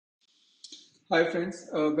Hi friends,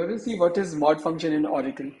 we will see what is mod function in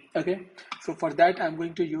Oracle. Okay, so for that I'm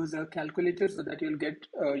going to use a calculator so that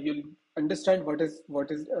you'll understand what is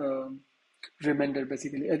remainder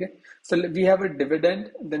basically. Okay, so we have a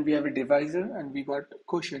dividend, then we have a divisor, and we got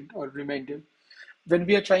quotient or remainder. When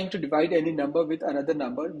we are trying to divide any number with another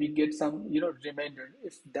number, we get some remainder.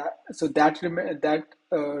 If that so that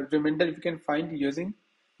remainder we can find using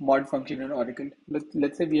mod function in Oracle.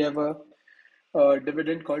 Let's say we have a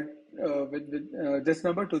dividend called with this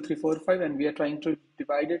number 2345, and we are trying to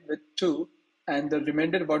divide it with 2, and the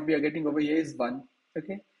remainder what we are getting over here is 1.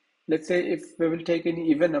 Okay, let's say if we will take any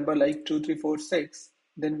even number like 2346,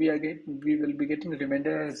 then we will be getting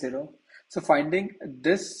remainder as 0. So finding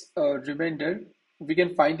this remainder we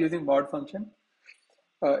can find using mod function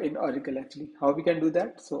in Oracle. Actually, how we can do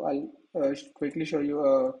that? So I'll quickly show you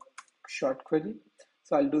a short query.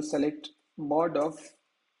 So I'll do select mod of,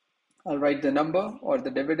 I'll write the number or the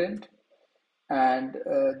dividend, and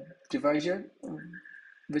divisor,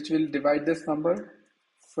 which will divide this number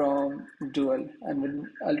from dual. And when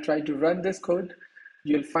I'll try to run this code,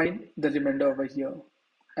 you'll find the remainder over here.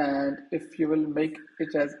 And if you will make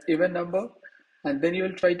it as even number, and then you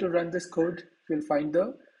will try to run this code, you'll find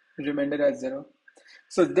the remainder as 0.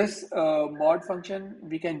 So this mod function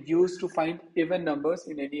we can use to find even numbers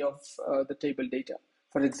in any of the table data.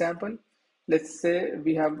 For example, let's say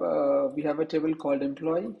we have a table called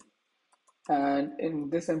employee, and in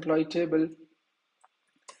this employee table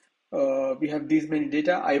we have these many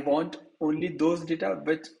data. I want only those data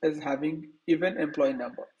which is having even employee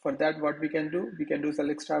number. For that, what we can do,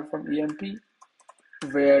 select star from emp,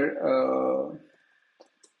 where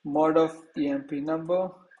mod of emp number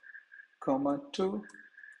comma 2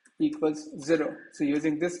 equals 0. So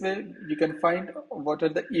using this way, you can find what are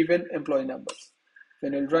the even employee numbers.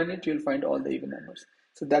 When you run it, you'll find all the even numbers.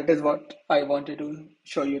 So that is what I wanted to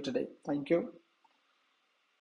show you today. Thank you.